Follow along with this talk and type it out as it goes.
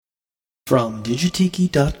from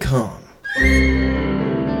digitiki.com.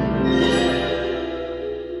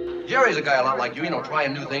 Jerry's a guy a lot like you,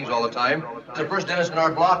 trying new things all the time. He's the first dentist in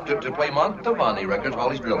our block to play Montalbani records while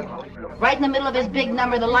he's drilling. Right in the middle of his big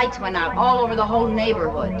number, the lights went out all over the whole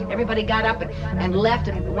neighborhood. Everybody got up and left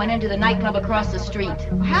and went into the nightclub across the street.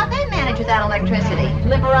 How'd they manage without electricity?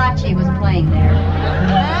 Liberace was playing there.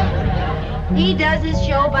 He does his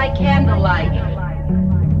show by candlelight.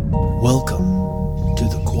 Welcome to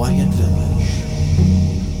the Quiet Village.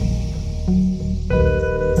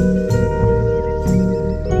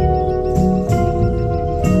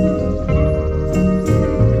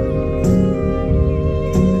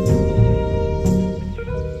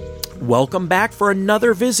 Welcome back for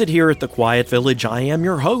another visit here at the Quiet Village. I am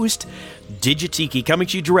your host, Digitiki, coming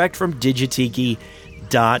to you direct from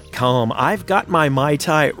digitiki.com. I've got my Mai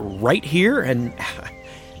Tai right here, and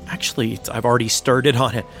actually, I've already started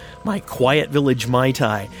on it, my Quiet Village Mai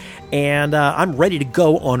Tai, and I'm ready to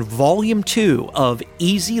go on Volume 2 of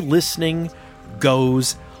Easy Listening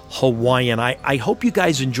Goes Hawaiian. I hope you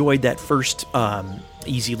guys enjoyed that first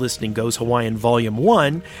Easy Listening Goes Hawaiian Volume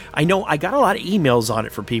 1. I know I got a lot of emails on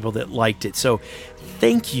it from people that liked it, so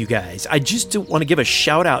thank you guys. I just want to give a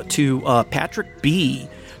shout out to Patrick B.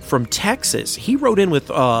 from Texas. He wrote in with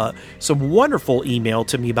some wonderful email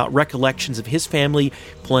to me about recollections of his family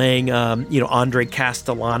playing, Andre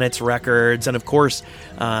Kostelanetz records, and of course,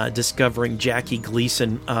 discovering Jackie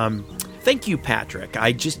Gleason. Thank you, Patrick.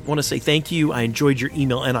 I just want to say thank you. I enjoyed your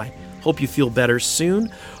email, and I hope you feel better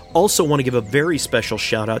soon. Also want to give a very special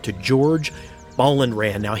shout out to George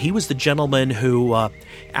Ballenrand. Now, he was the gentleman who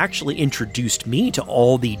actually introduced me to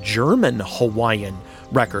all the German Hawaiian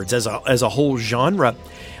records as a whole genre.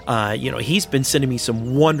 He's been sending me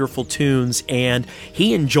some wonderful tunes, and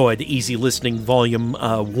he enjoyed the Easy Listening Volume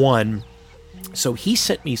 1. So he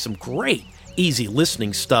sent me some great easy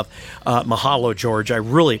listening stuff. Mahalo, George. I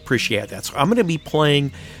really appreciate that. So I'm going to be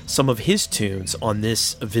playing some of his tunes on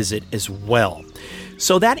this visit as well.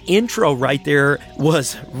 So that intro right there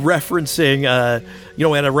was referencing,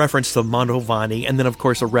 and a reference to Mantovani, and then, of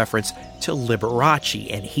course, a reference to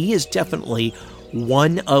Liberace. And he is definitely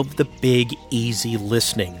one of the big easy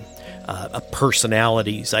listening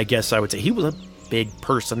personalities, I guess I would say. He was a big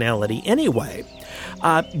personality anyway.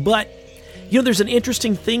 But there's an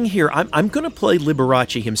interesting thing here. I'm going to play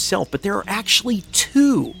Liberace himself, but there are actually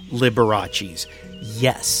two Liberaces.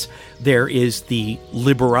 Yes, there is the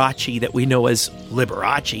Liberace that we know as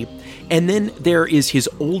Liberace, and then there is his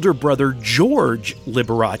older brother, George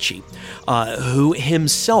Liberace, who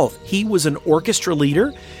himself, he was an orchestra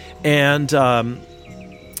leader, and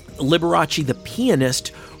Liberace, the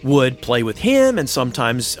pianist, would play with him, and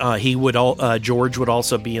sometimes George would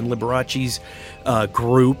also be in Liberace's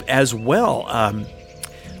group as well.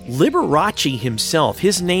 Liberace himself,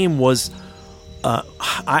 his name was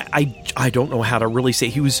I don't know how to really say.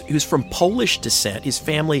 He was from Polish descent. His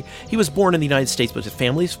family, he was born in the United States, but his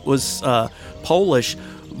family was Polish.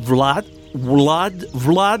 Władzu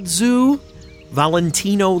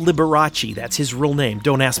Valentino Liberace. That's his real name.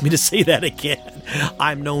 Don't ask me to say that again.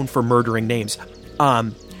 I'm known for murdering names.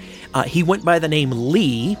 He went by the name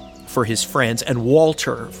Lee for his friends and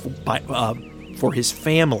Walter for his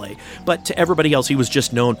family. But to everybody else, he was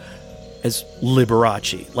just known as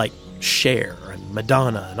Liberace, like Cher and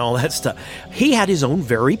Madonna and all that stuff. He had his own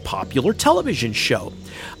very popular television show,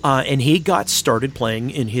 and he got started playing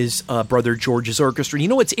in his brother George's orchestra.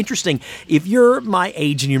 It's interesting, if you're my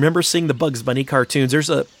age and you remember seeing the Bugs Bunny cartoons,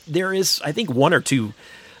 there is I think one or two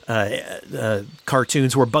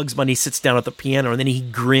cartoons where Bugs Bunny sits down at the piano and then he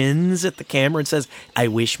grins at the camera and says, "I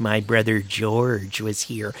wish my brother George was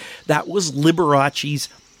here." That was Liberace's,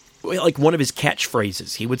 like, one of his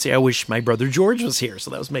catchphrases. He would say, "I wish my brother George was here."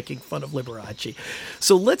 So that was making fun of Liberace.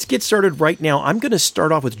 So let's get started right now. I'm going to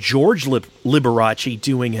start off with George Liberace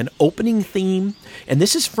doing an opening theme. And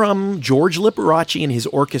this is from George Liberace and his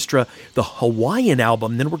orchestra, the Hawaiian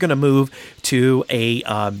album. Then we're going to move to a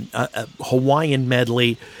Hawaiian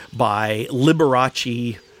medley by Lee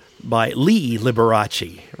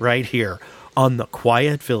Liberace, right here on the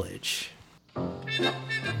Quiet Village.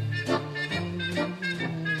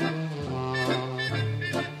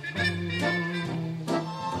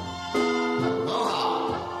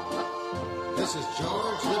 This is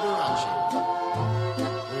George Liberace.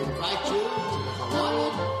 We invite you to the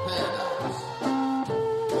Hawaiian paradise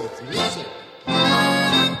with music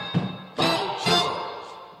by George,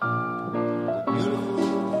 the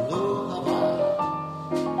beautiful blue Hawaii.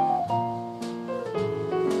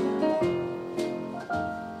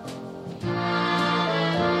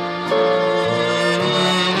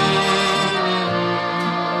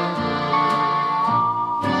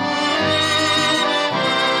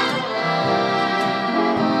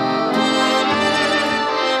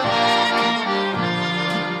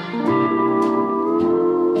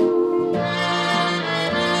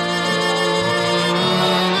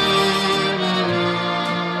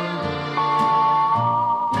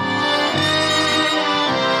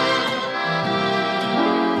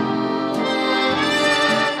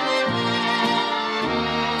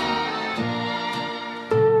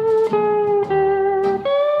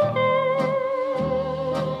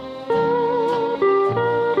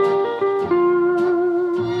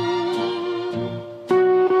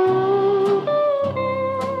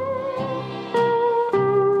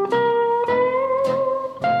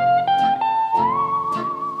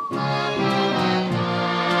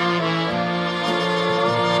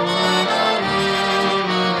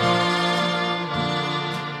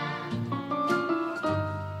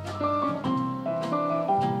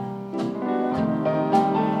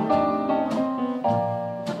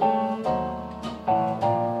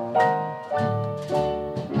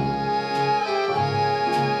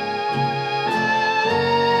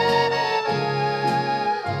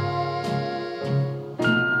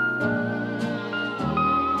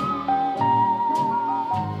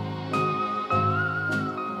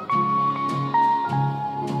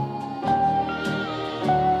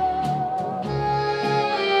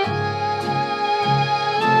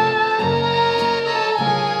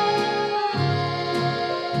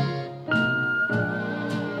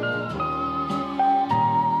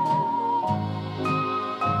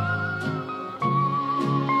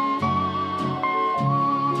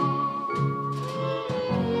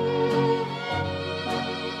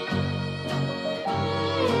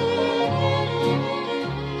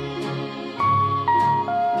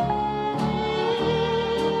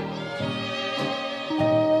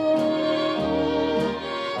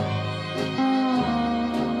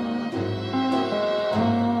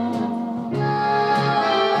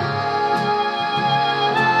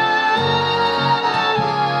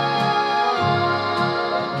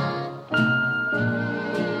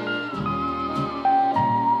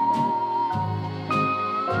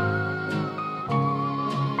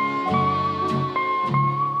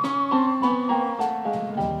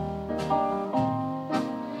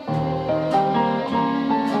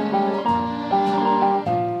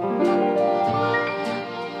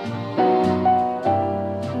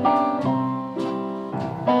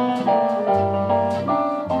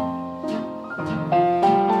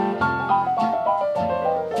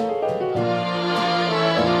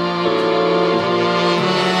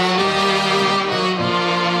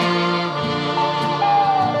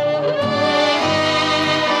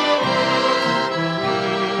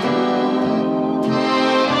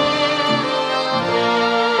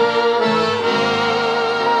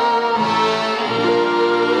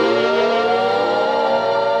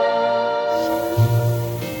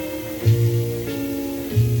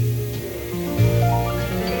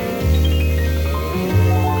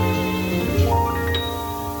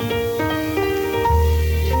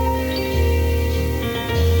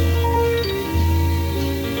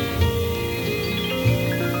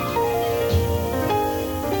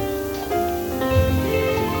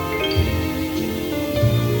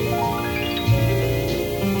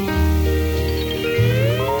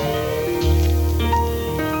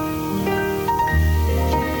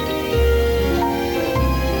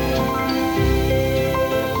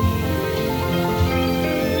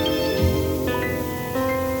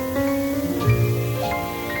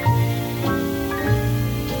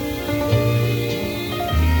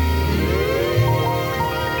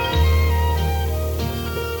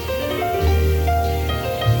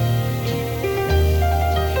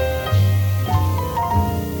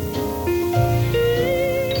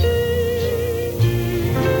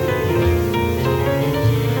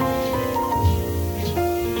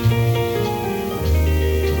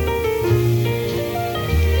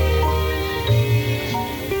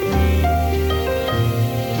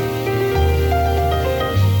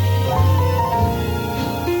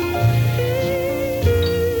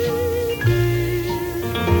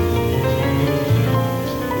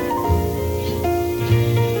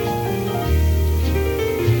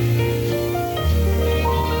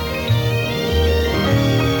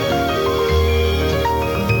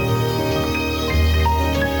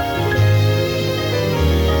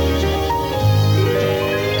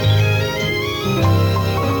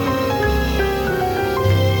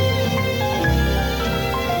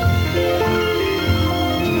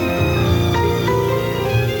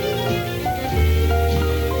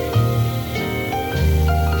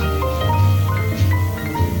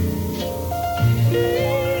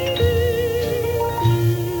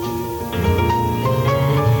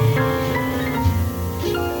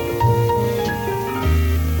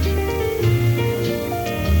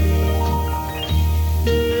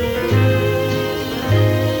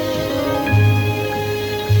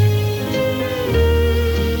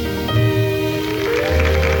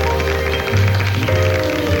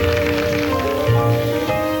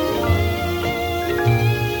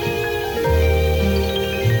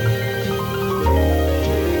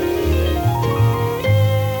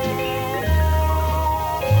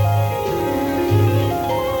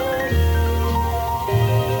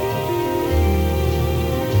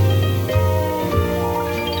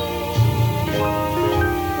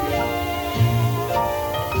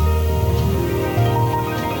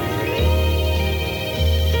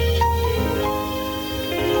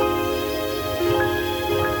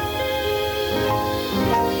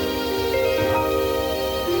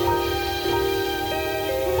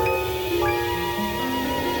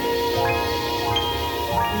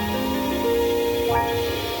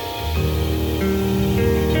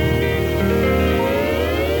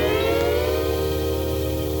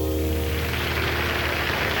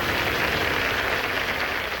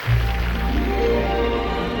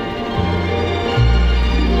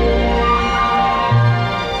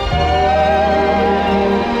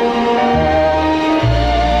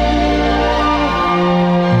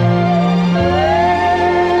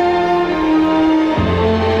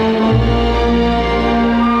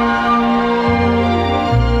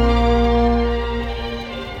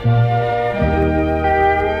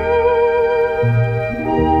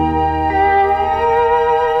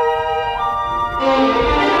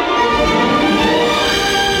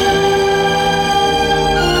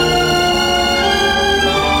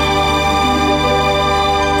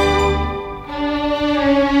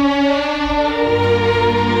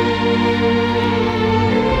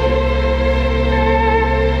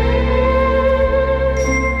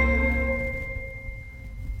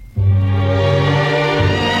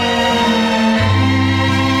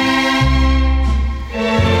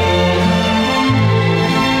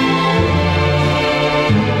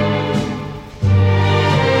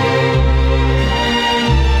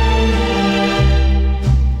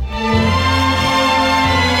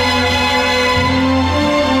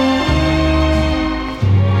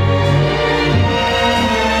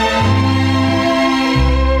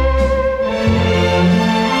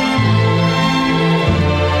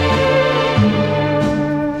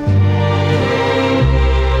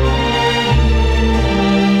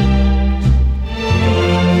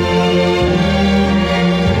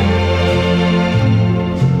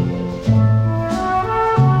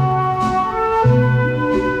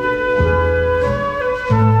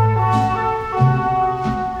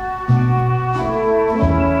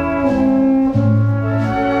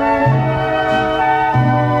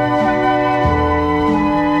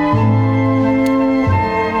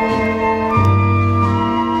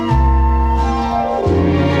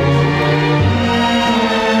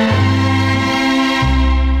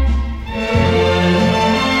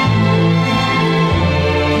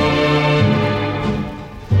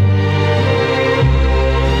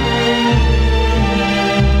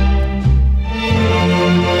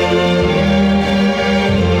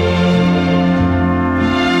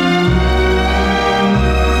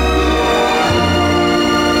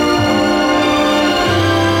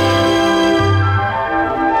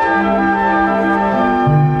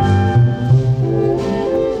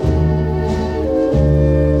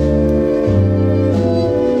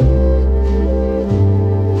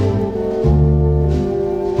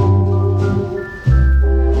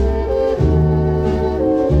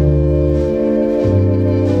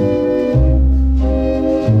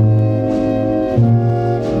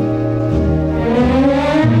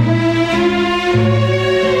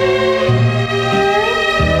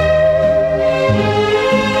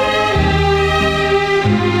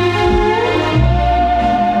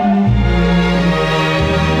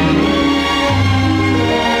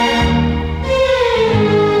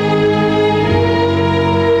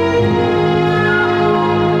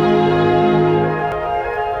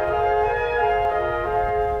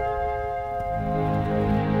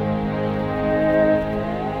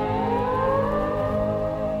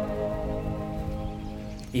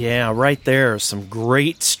 Yeah, right there. Some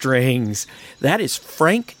great strings. That is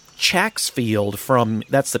Frank Chacksfield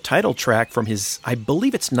that's the title track from his, I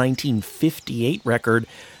believe it's 1958 record,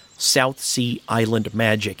 South Sea Island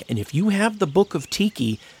Magic. And if you have the Book of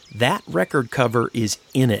Tiki, that record cover is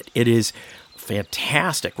in it. It is a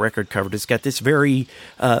fantastic record cover. It's got this very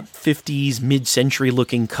 50s, mid-century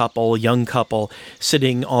looking young couple,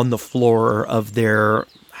 sitting on the floor of their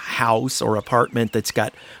house or apartment that's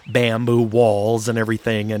got bamboo walls and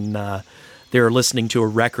everything, and they're listening to a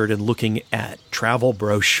record and looking at travel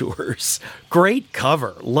brochures. Great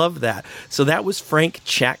cover. Love that. So that was Frank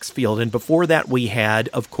Chacksfield. And before that we had,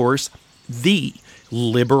 of course, the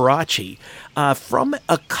Liberace from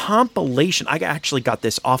a compilation. I actually got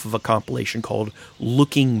this off of a compilation called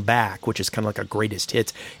Looking Back, which is kind of like a greatest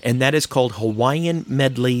hits. And that is called Hawaiian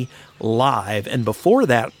Medley Live. And before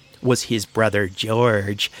that was his brother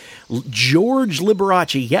George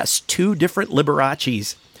Liberace. Yes, two different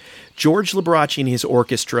Liberaces. George Liberace and his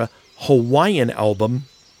orchestra Hawaiian album.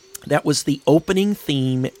 That was the opening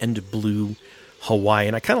theme and Blue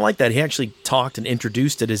Hawaiian. I kind of like that. He actually talked and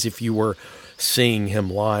introduced it as if you were seeing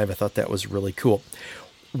him live. I thought that was really cool.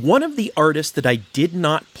 One of the artists that I did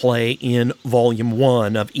not play in Volume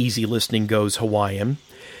 1 of Easy Listening Goes Hawaiian,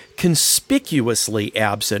 conspicuously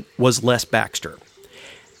absent, was Les Baxter.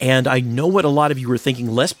 And I know what a lot of you were thinking.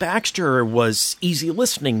 Les Baxter was easy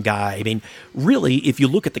listening guy. I mean, really, if you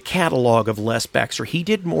look at the catalog of Les Baxter, he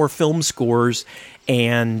did more film scores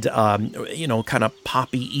and, kind of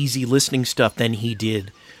poppy, easy listening stuff than he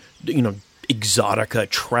did, exotica,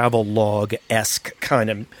 travel log-esque kind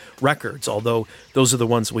of records, although those are the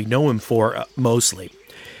ones we know him for mostly.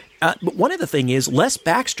 But one other thing is, Les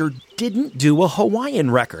Baxter didn't do a Hawaiian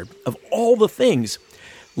record. Of all the things,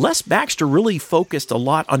 Les Baxter really focused a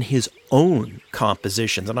lot on his own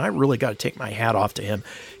compositions, and I really got to take my hat off to him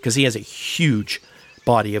because he has a huge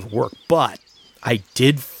body of work. But I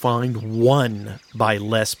did find one by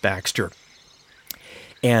Les Baxter,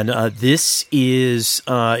 and this is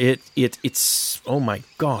it's oh my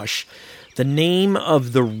gosh, the name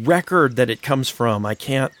of the record that it comes from. I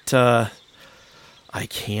can't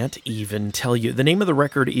even tell you. The name of the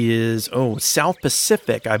record is, South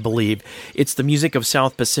Pacific, I believe. It's the music of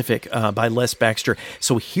South Pacific by Les Baxter.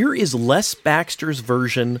 So here is Les Baxter's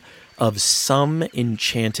version of Some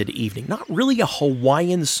Enchanted Evening. Not really a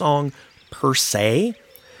Hawaiian song per se,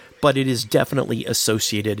 but it is definitely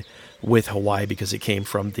associated with Hawaii because it came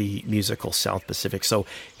from the musical South Pacific. So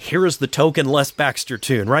here is the token Les Baxter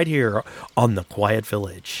tune right here on The Quiet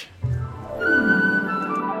Village.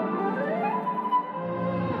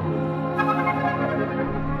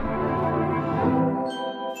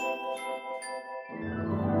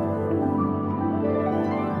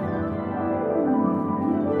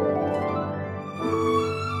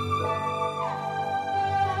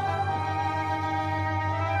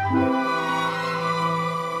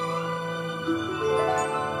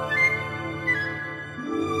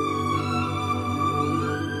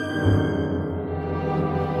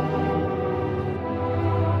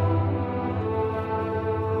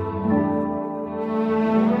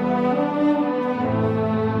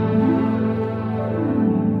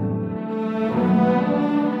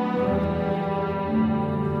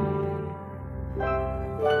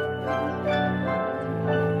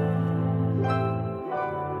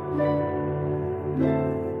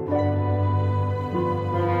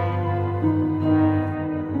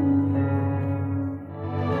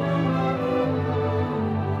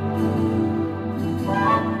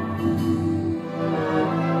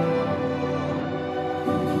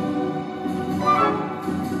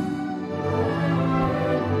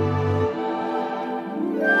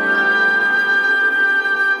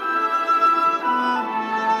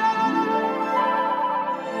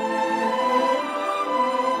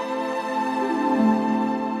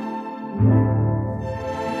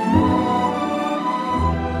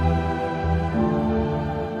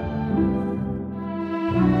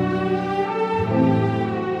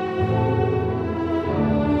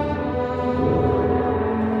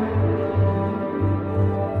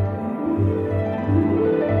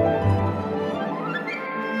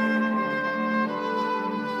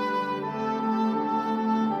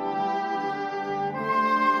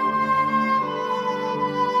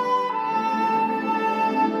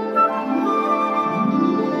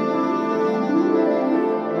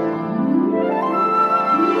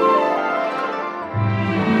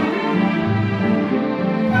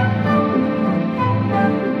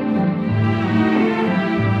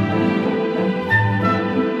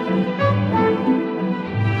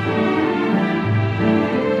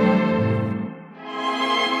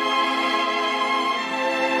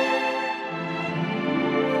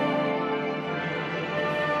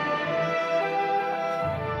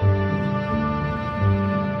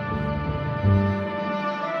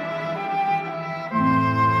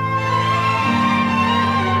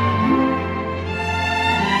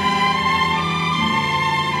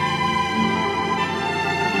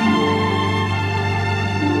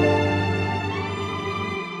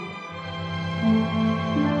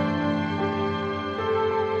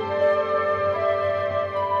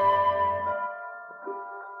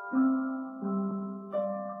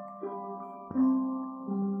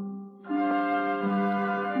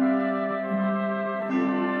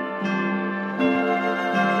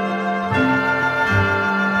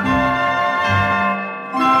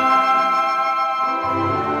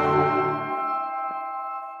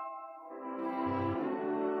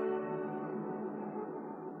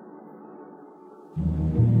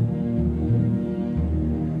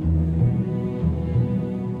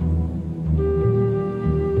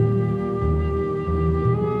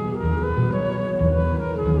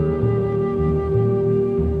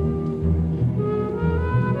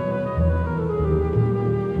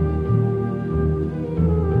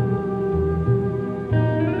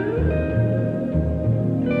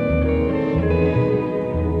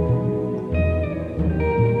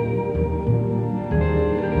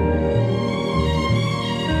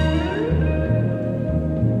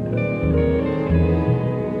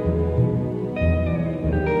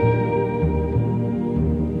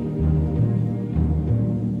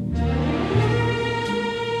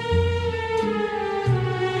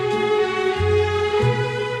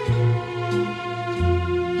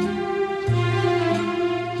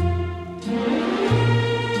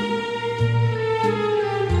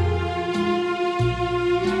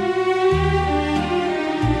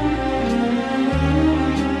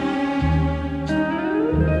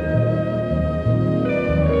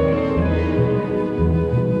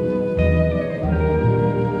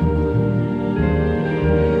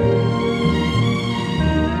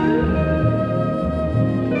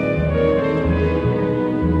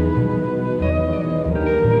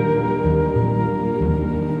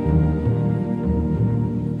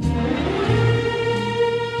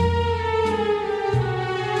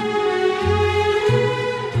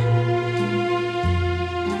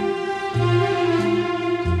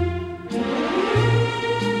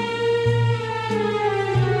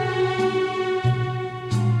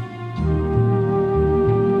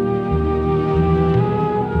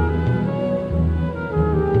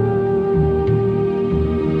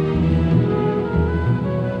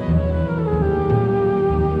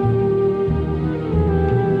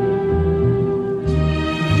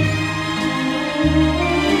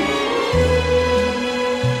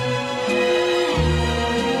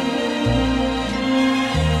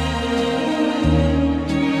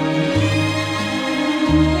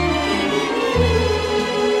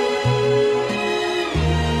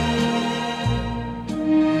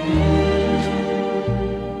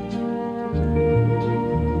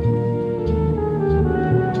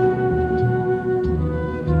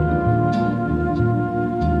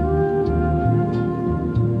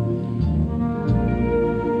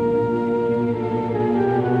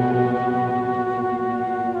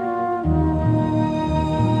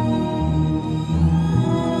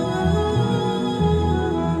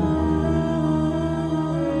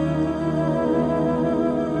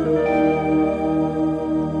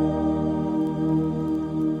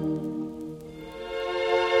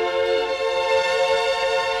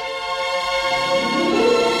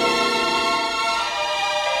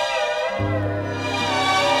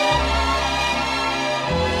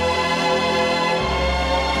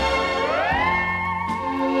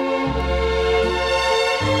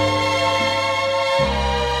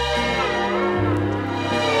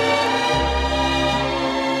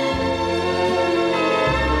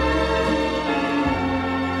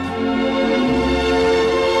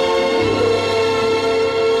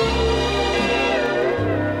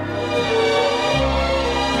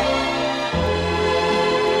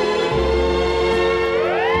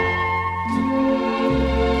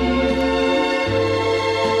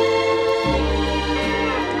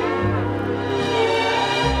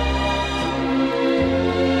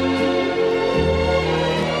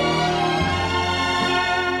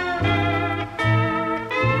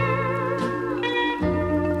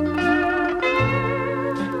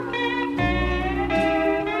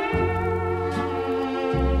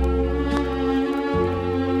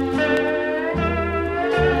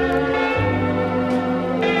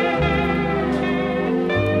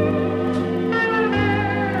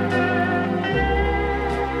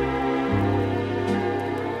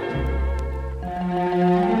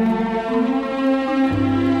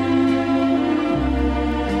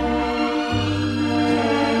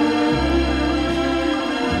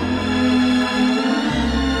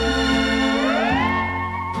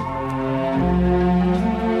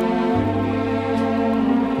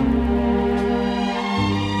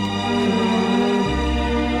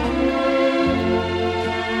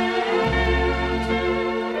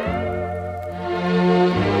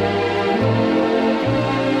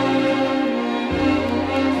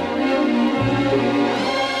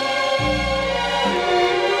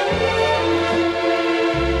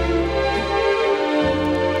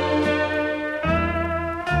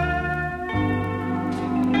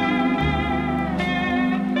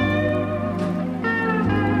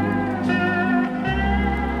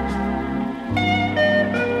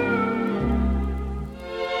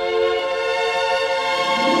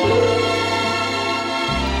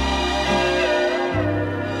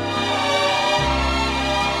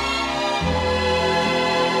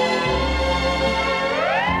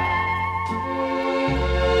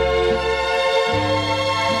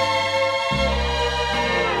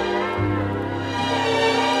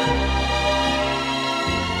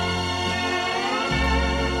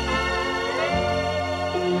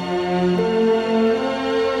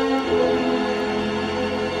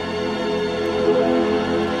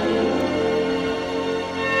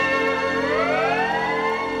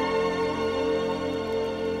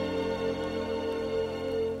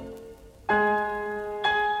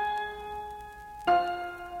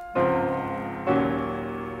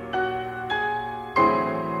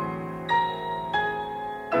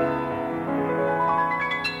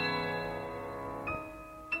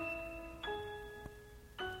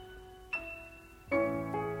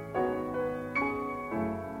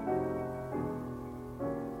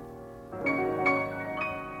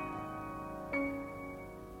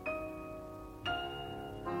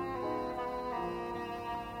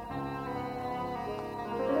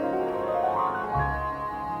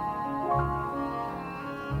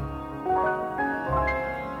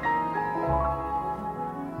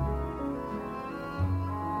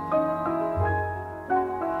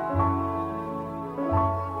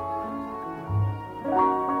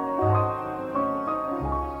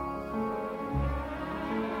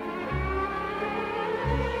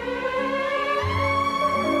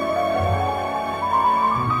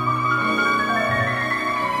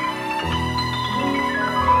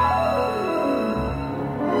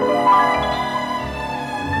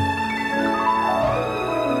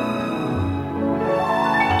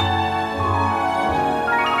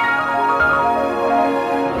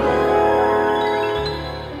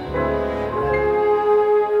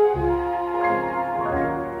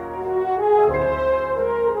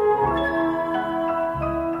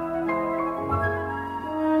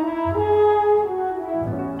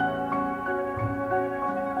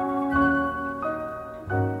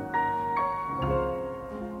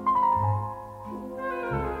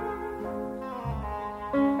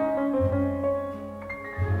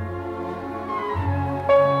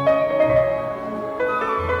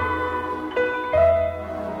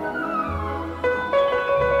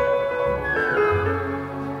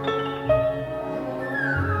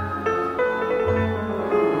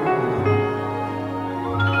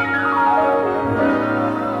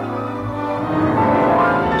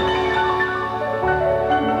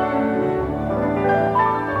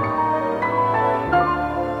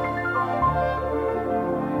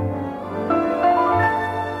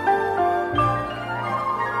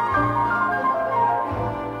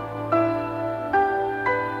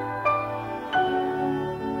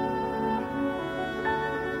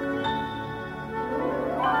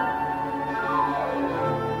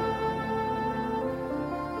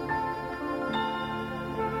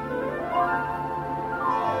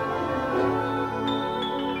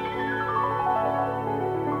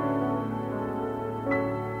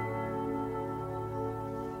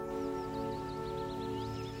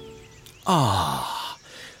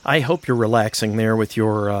 I hope you're relaxing there with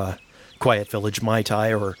your Quiet Village Mai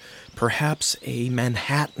Tai, or perhaps a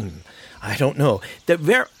Manhattan. I don't know.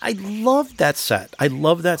 I love that set.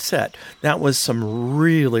 That was some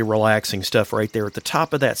really relaxing stuff right there at the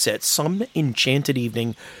top of that set. Some Enchanted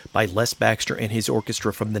Evening by Les Baxter and his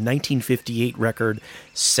orchestra from the 1958 record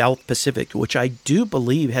South Pacific, which I do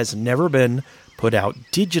believe has never been put out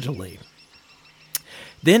digitally.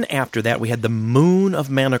 Then after that, we had The Moon of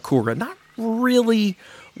Manakoora. Not really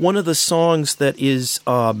one of the songs that is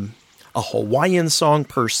a Hawaiian song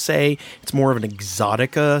per se. It's more of an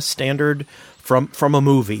exotica standard from a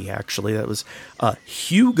movie, actually. That was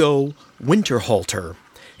Hugo Winterhalter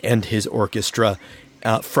and his orchestra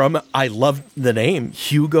I love the name,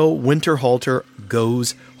 Hugo Winterhalter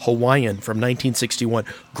Goes Hawaiian from 1961.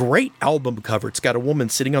 Great album cover. It's got a woman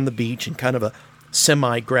sitting on the beach in kind of a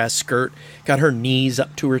semi-grass skirt, got her knees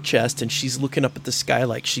up to her chest, and she's looking up at the sky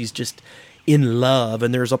like she's just in love,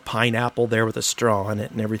 and there's a pineapple there with a straw in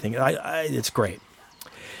it and everything. It's great.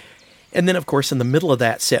 And then, of course, in the middle of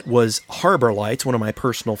that set was Harbor Lights, one of my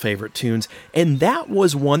personal favorite tunes, and that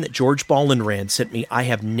was one that George Ballenrand sent me. I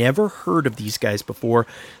have never heard of these guys before.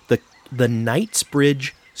 The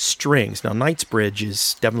Knightsbridge Strings. Now, Knightsbridge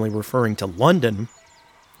is definitely referring to London,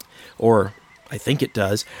 or I think it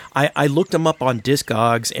does. I looked them up on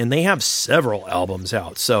Discogs, and they have several albums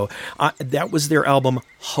out. So that was their album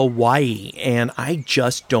Hawaii, and I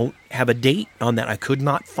just don't have a date on that. I could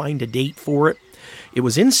not find a date for it. It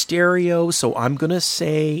was in stereo, so I'm going to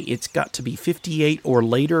say it's got to be 58 or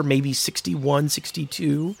later, maybe 61,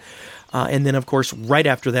 62. And then, of course, right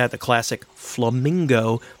after that, the classic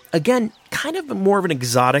Flamingo. Again, kind of more of an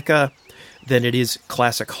exotica than it is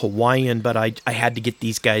classic Hawaiian, but I had to get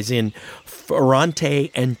these guys in.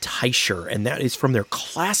 Ferrante and Teicher, and that is from their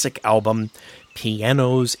classic album,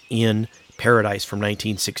 Pianos in Paradise from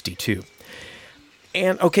 1962.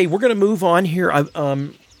 And, okay, we're going to move on here.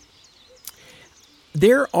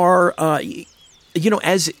 There are,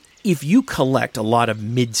 as if you collect a lot of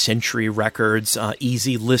mid-century records,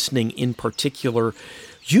 easy listening in particular,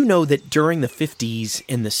 you know that during the 50s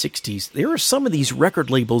and the 60s, there are some of these record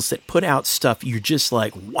labels that put out stuff you're just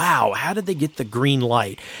like, wow, how did they get the green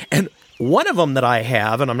light? And one of them that I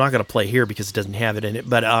have, and I'm not going to play here because it doesn't have it in it,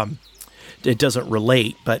 but it doesn't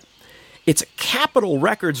relate, but it's a Capitol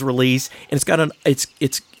Records release, and it's got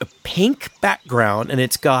it's a pink background, and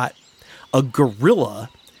it's got a gorilla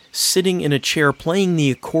sitting in a chair playing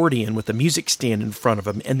the accordion with a music stand in front of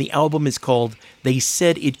him, and the album is called They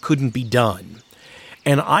Said It Couldn't Be Done.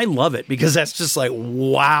 And I love it because that's just like,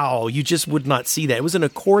 wow, you just would not see that. It was an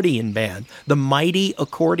accordion band, the Mighty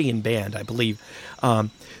Accordion Band, I believe,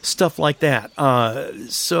 stuff like that.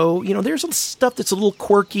 So, there's some stuff that's a little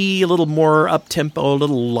quirky, a little more up-tempo, a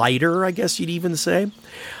little lighter, I guess you'd even say.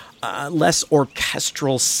 Less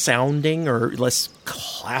orchestral sounding or less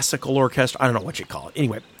classical orchestra. I don't know what you call it.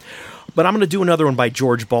 Anyway, but I'm going to do another one by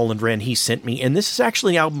George Ballenrand he sent me. And this is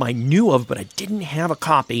actually an album I knew of, but I didn't have a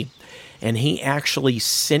copy. And he actually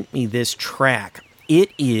sent me this track.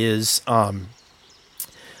 It is,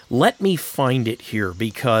 let me find it here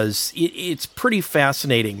because it's pretty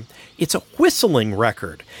fascinating. It's a whistling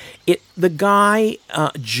record. The guy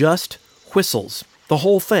just whistles the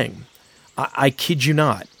whole thing. I kid you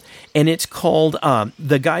not. And it's called,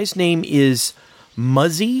 the guy's name is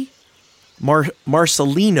Muzzy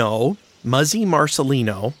Marcellino,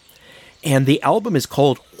 and the album is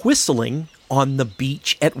called Whistling on the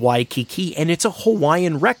Beach at Waikiki, and it's a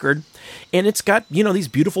Hawaiian record, and it's got, these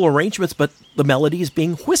beautiful arrangements, but the melody is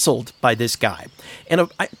being whistled by this guy. And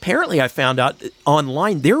apparently I found out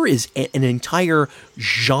online there is an entire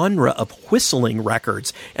genre of whistling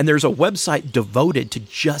records, and there's a website devoted to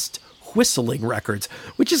just whistling records,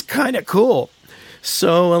 which is kind of cool.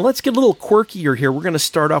 So let's get a little quirkier here. We're going to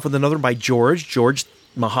start off with another by George. George,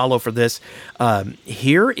 mahalo for this.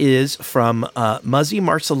 Here is from Muzzy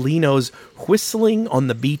Marcellino's Whistling on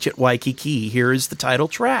the Beach at Waikiki. Here is the title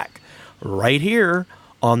track, right here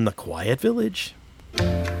on The Quiet Village.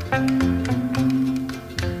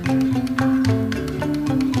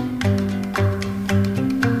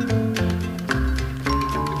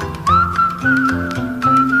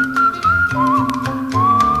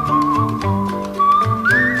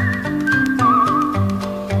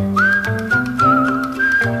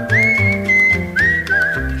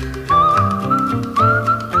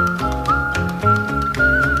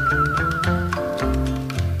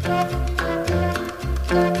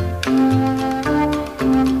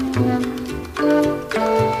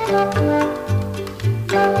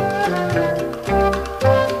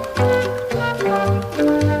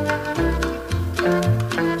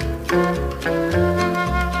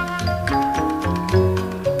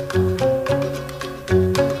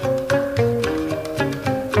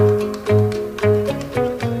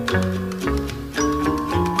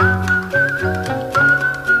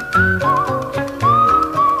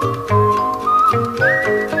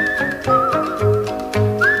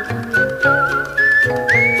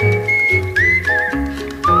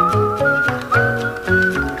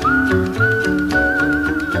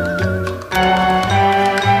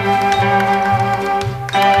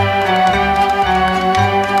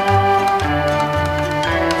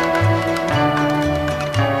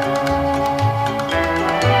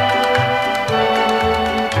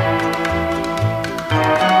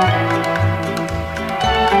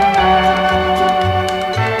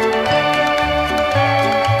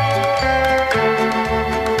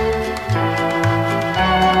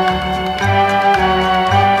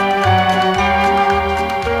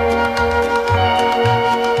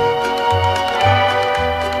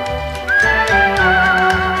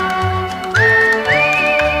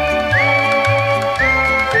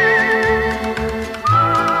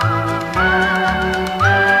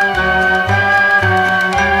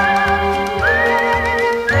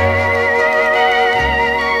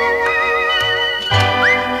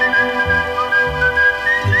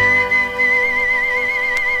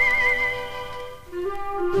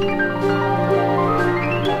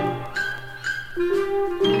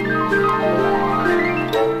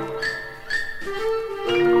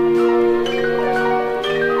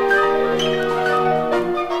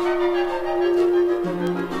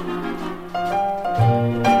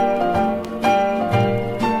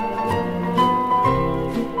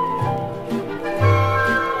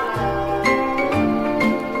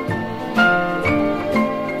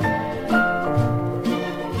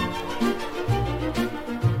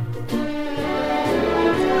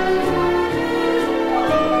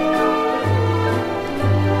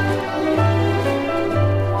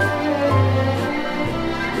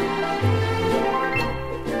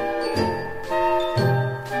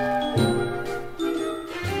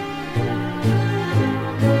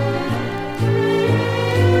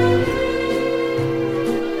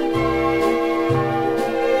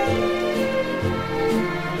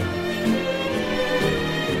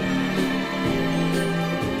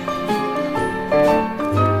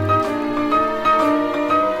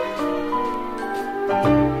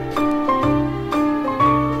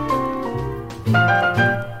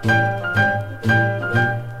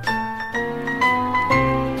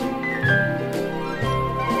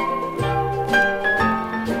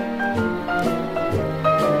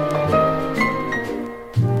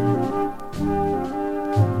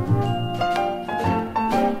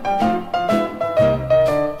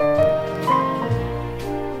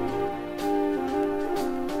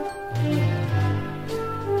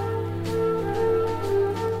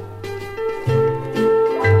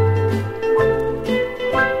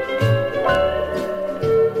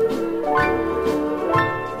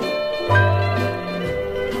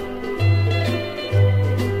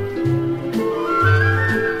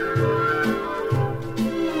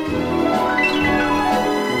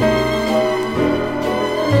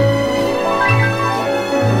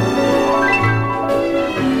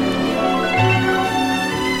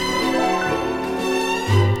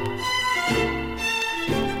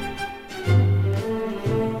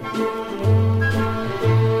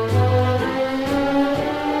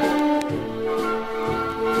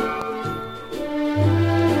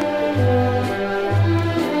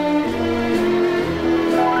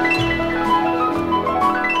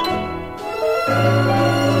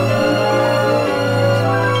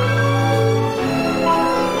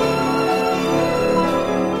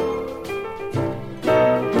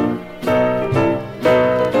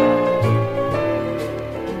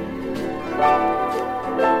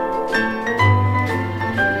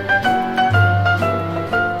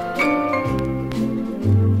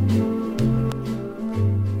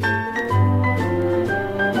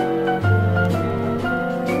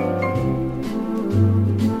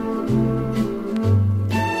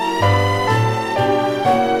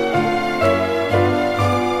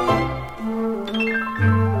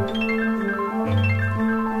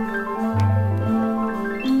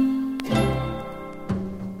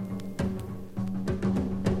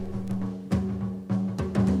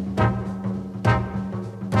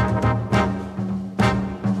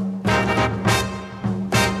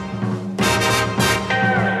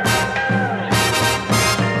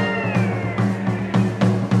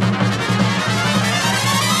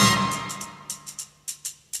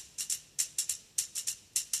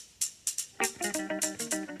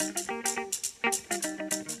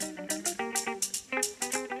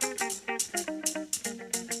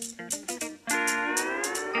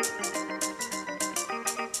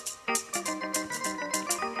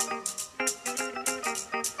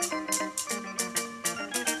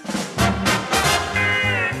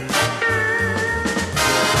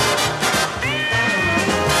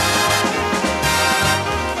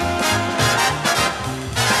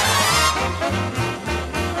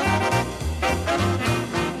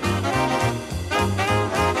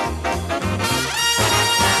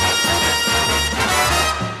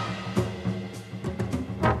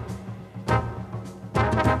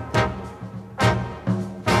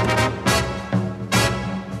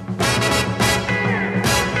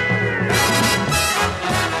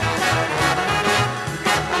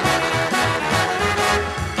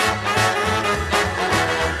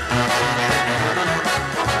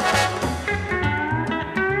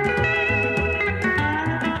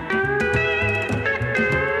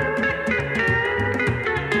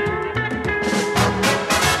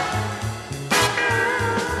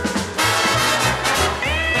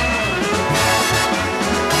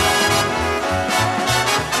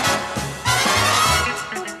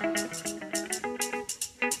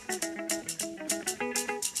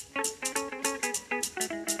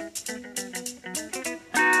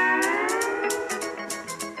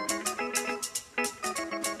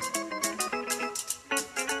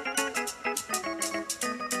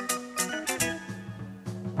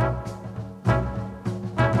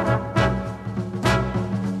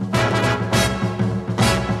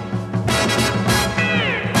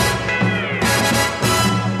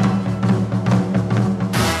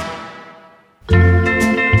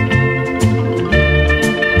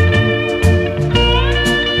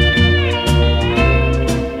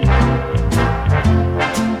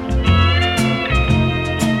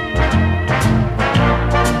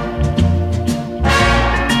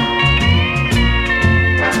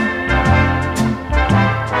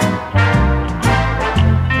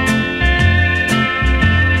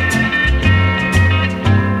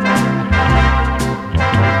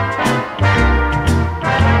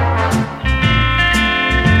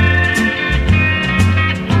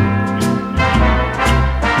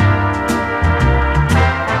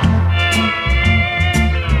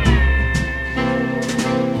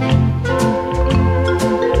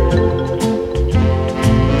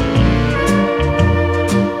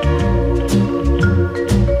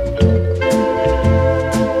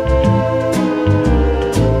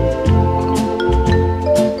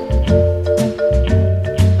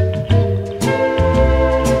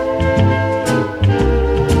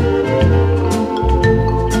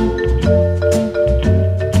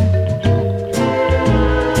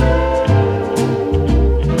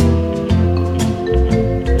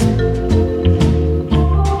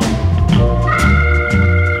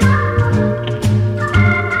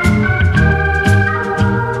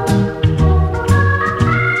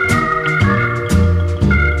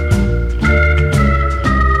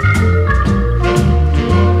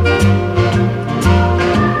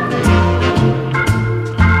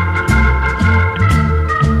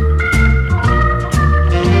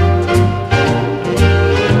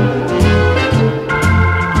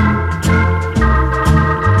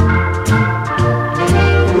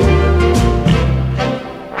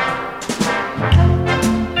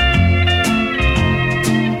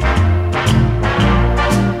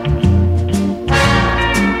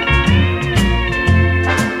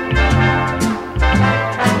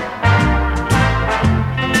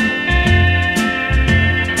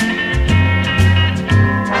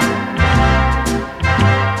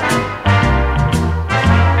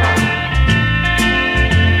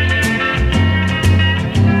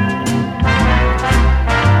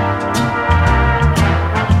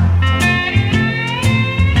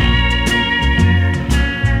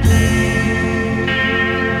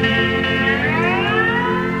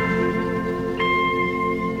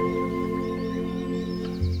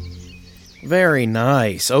 Very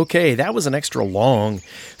nice. Okay, that was an extra long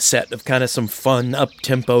set of kind of some fun,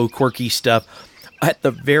 up-tempo, quirky stuff. At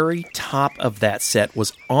the very top of that set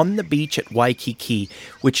was On the Beach at Waikiki,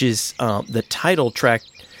 which is the title track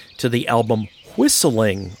to the album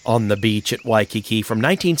Whistling on the Beach at Waikiki from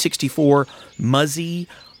 1964, Muzzy,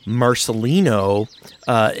 Marcellino,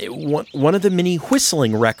 one of the many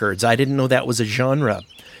whistling records. I didn't know that was a genre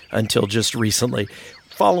until just recently.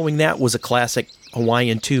 Following that was a classic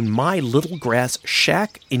Hawaiian tune, My Little Grass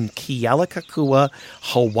Shack in Kealakekua,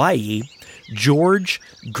 Hawaii, George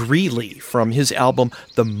Greeley, from his album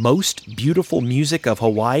The Most Beautiful Music of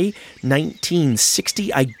Hawaii,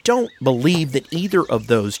 1960. I don't believe that either of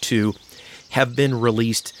those two have been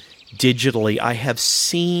released digitally. I have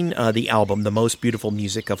seen the album, The Most Beautiful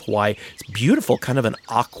Music of Hawaii. It's beautiful, kind of an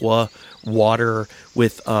aqua water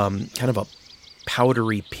with kind of a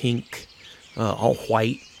powdery pink, all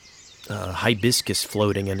white hibiscus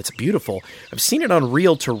floating, and it's beautiful. I've seen it on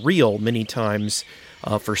reel to reel many times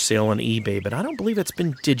for sale on eBay, but I don't believe it's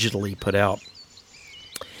been digitally put out.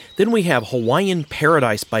 Then we have Hawaiian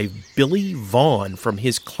Paradise by Billy Vaughn from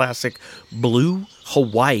his classic Blue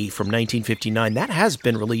Hawaii from 1959. That has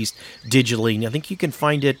been released digitally, and I think you can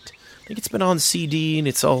find it. I think it's been on CD, and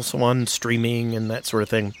it's also on streaming and that sort of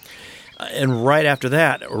thing. And right after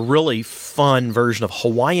that, a really fun version of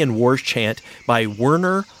Hawaiian War Chant by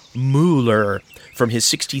Werner Muller from his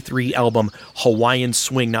 63 album Hawaiian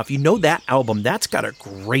Swing. Now, if you know that album, that's got a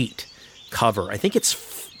great cover. I think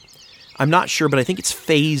I'm not sure, but I think it's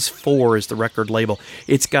Phase 4 is the record label.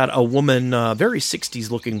 It's got a woman, very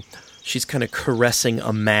 60s looking. She's kind of caressing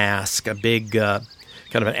a mask, a big, kind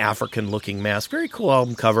of an African looking mask. Very cool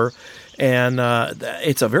album cover. And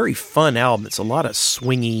it's a very fun album. It's a lot of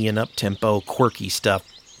swingy and up-tempo, quirky stuff.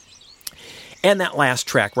 And that last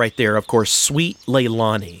track right there, of course, Sweet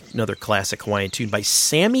Leilani, another classic Hawaiian tune by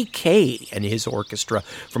Sammy Kaye and his orchestra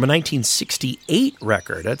from a 1968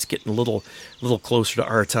 record. That's getting a little closer to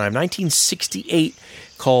our time. 1968,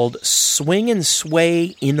 called Swing and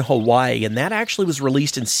Sway in Hawaii. And that actually was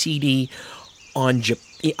released in CD on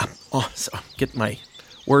Japan. Oh, so I'm getting my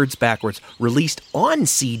words backwards. Released on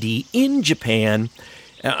CD in Japan.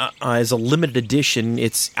 As a limited edition.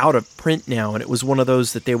 It's out of print now, and it was one of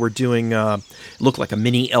those that they were doing, looked like a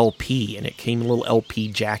mini LP, and it came in a little LP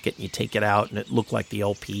jacket, and you take it out, and it looked like the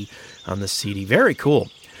LP on the CD. Very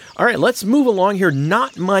cool. All right, let's move along here.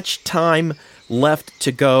 Not much time left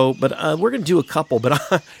to go, but we're going to do a couple,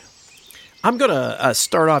 but I'm going to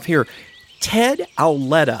start off here. Ted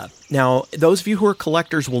Auletta. Now, those of you who are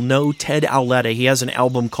collectors will know Ted Auletta. He has an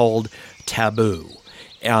album called Taboo.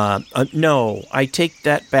 No, I take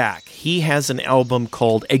that back. He has an album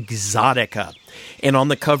called Exotica, and on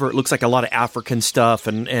the cover it looks like a lot of African stuff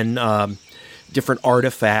and different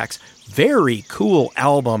artifacts. Very cool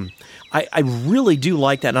album. I really do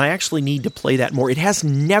like that, and I actually need to play that more. It has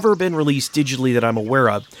never been released digitally that I'm aware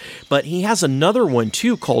of, but he has another one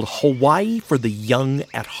too called Hawaii for the Young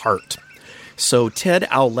at Heart. So Ted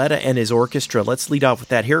Auletta and his orchestra. Let's lead off with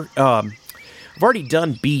that here. I've already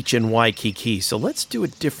done Beach in Waikiki, so let's do a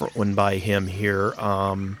different one by him here.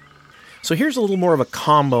 So here's a little more of a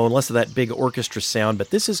combo and less of that big orchestra sound,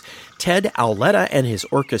 but this is Ted Auletta and his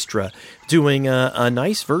orchestra doing a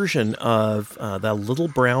nice version of The Little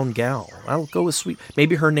Brown Gal. I'll go with Sweet.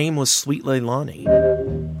 Maybe her name was Sweet Leilani.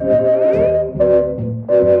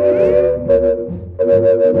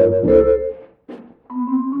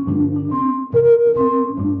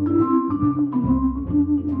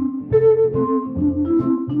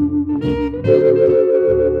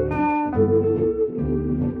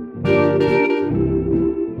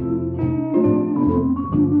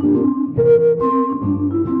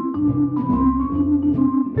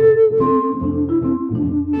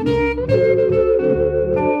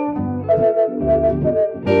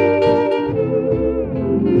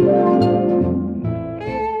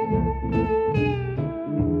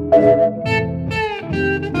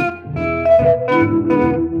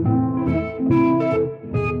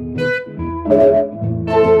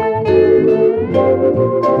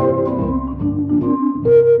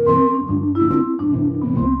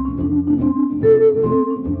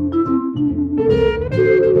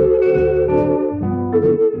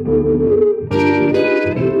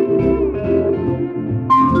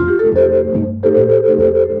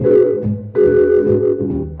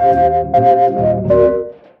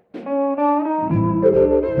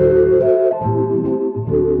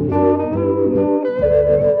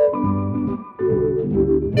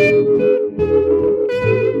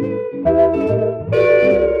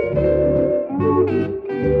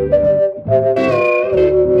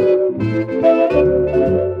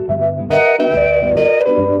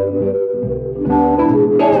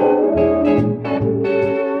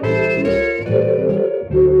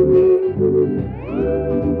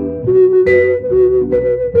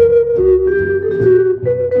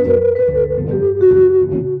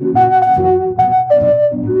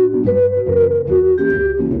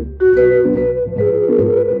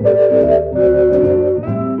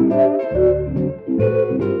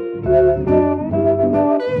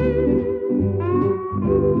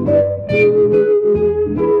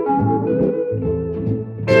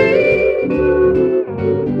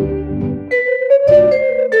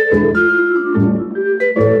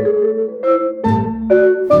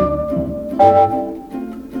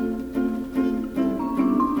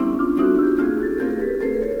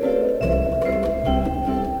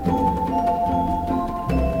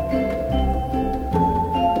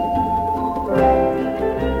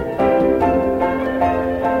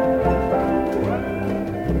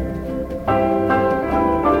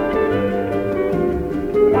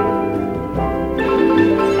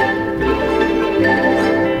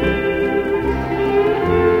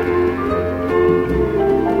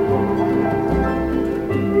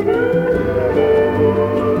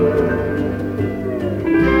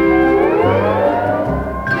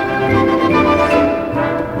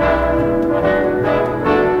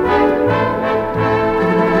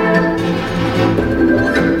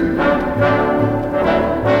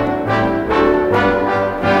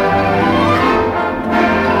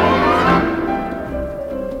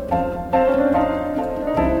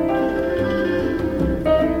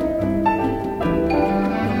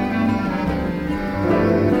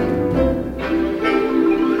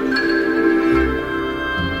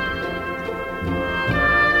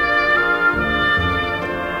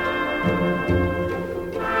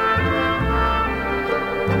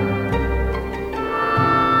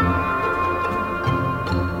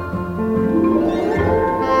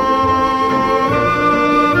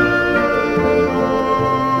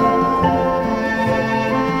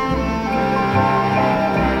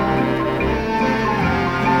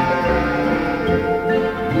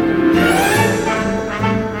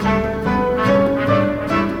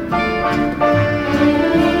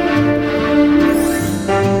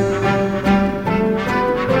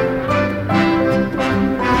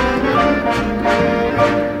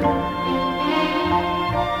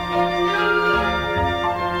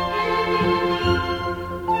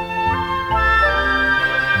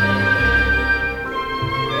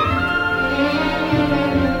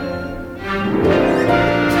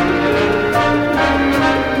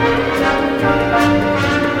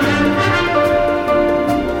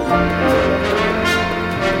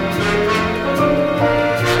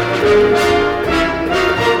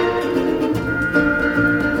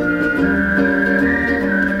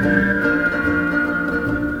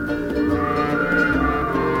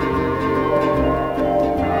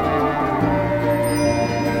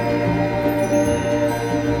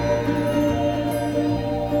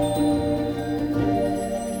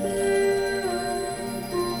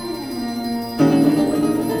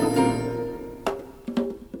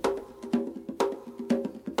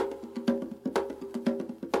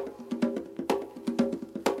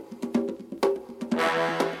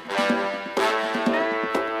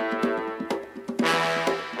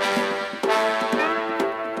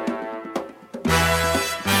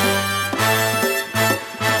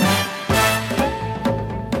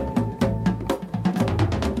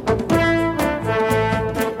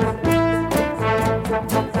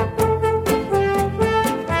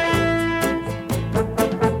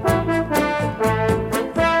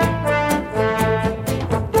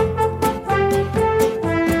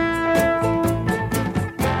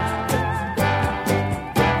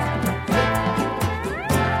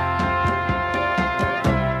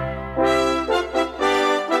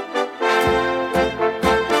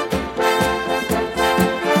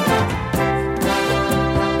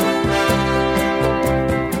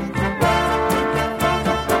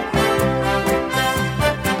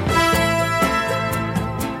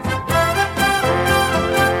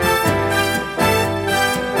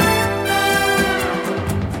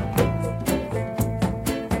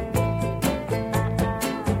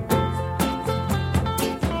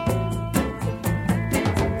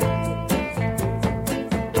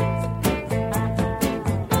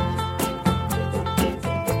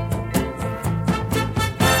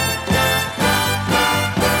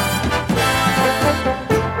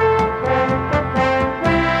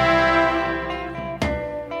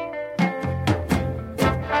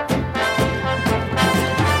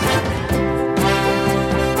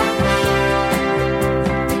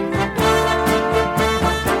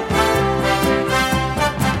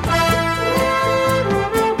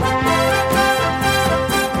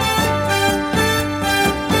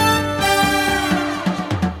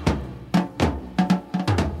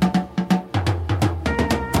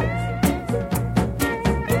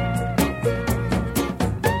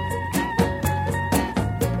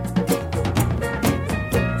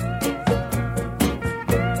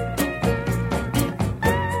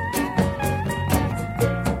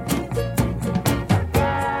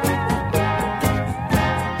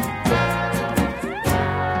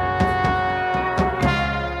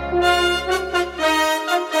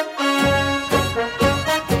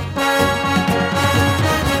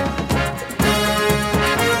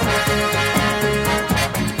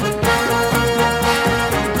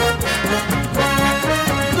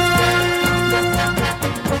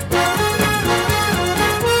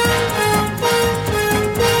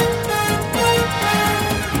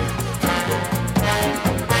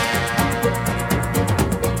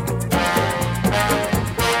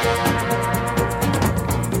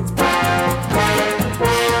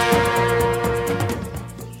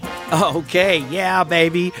 Okay, yeah,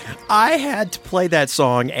 baby. I had to play that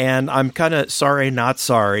song, and I'm kind of sorry, not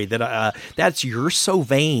sorry, that that's You're So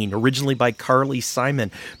Vain, originally by Carly Simon,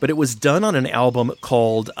 but it was done on an album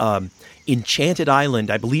called Enchanted Island,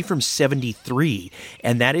 I believe from 73,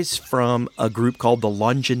 and that is from a group called the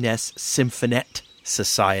Longines Symphonette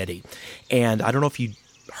Society. And I don't know if you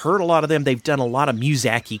heard a lot of them. They've done a lot of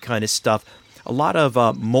Muzzy kind of stuff, a lot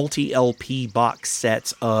of multi-LP box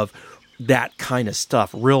sets of that kind of stuff,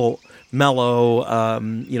 real mellow,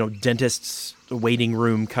 dentist's waiting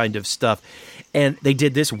room kind of stuff. And they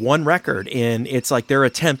did this one record, and it's like their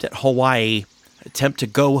attempt at attempt to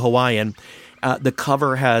go Hawaiian. The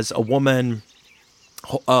cover has a woman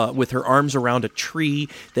with her arms around a tree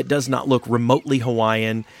that does not look remotely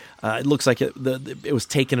Hawaiian. It looks like it was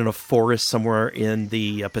taken in a forest somewhere in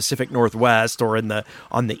the Pacific Northwest or on the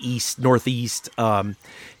northeast.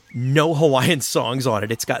 No Hawaiian songs on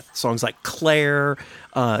it. It's got songs like Claire,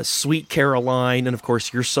 Sweet Caroline, and of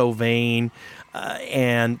course You're So Vain.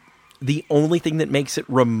 And the only thing that makes it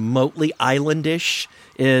remotely islandish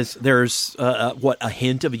is there's a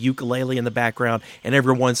hint of a ukulele in the background, and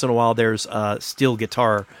every once in a while there's a steel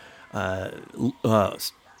guitar bend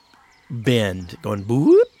going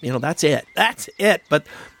boop. That's it. But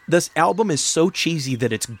this album is so cheesy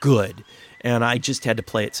that it's good, and I just had to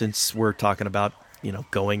play it since we're talking about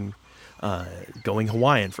going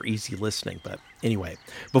Hawaiian for easy listening. But anyway,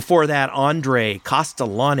 before that, Andre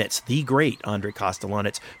Kostelanetz, the great Andre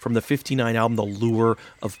Kostelanetz, from the 59 album The Lure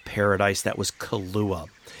of Paradise. That was Kalua.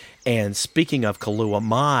 And speaking of Kalua,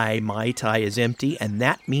 my Mai Tai is empty, and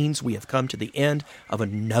that means we have come to the end of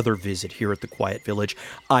another visit here at the Quiet Village.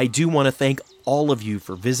 I do want to thank all of you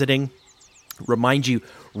for visiting. Remind you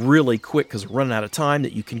really quick, because we're running out of time,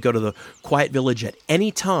 that you can go to the Quiet Village at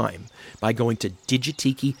any time by going to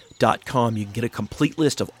digitiki.com. You can get a complete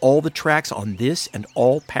list of all the tracks on this and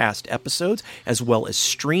all past episodes, as well as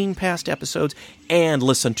stream past episodes, and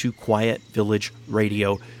listen to Quiet Village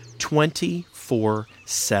Radio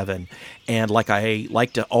 24/7. And like I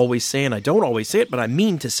like to always say, and I don't always say it, but I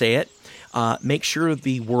mean to say it, make sure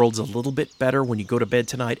the world's a little bit better when you go to bed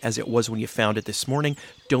tonight as it was when you found it this morning.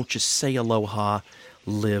 Don't just say aloha,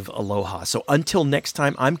 live aloha. So until next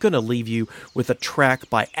time, I'm going to leave you with a track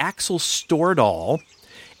by Axel Stordahl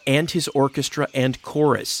and his orchestra and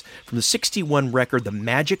chorus from the 61 record, The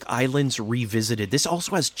Magic Islands Revisited. This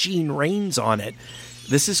also has Gene Rains on it.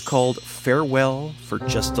 This is called Farewell for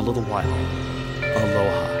Just a Little While.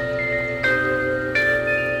 Aloha.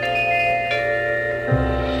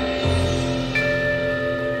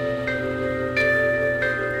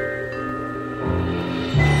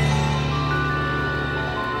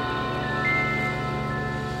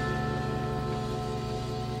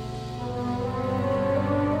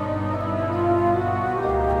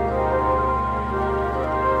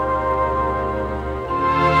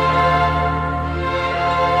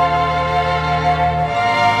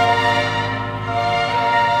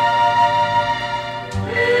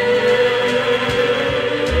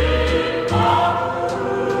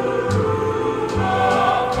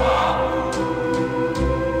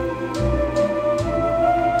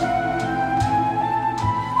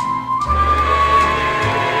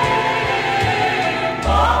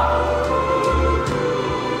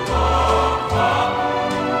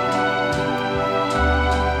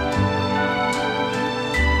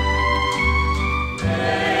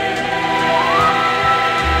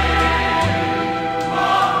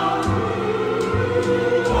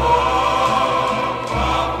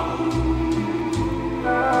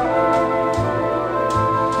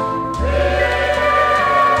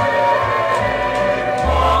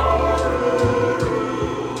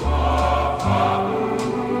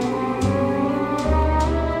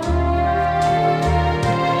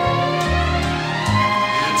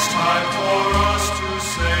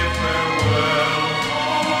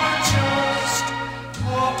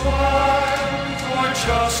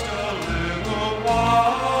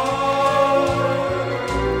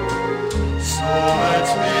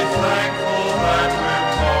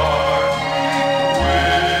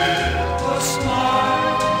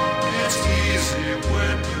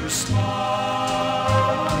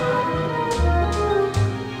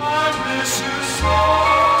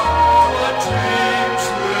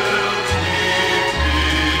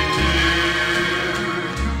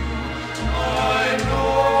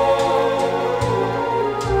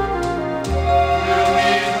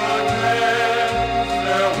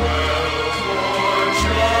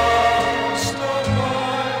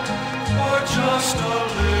 Just a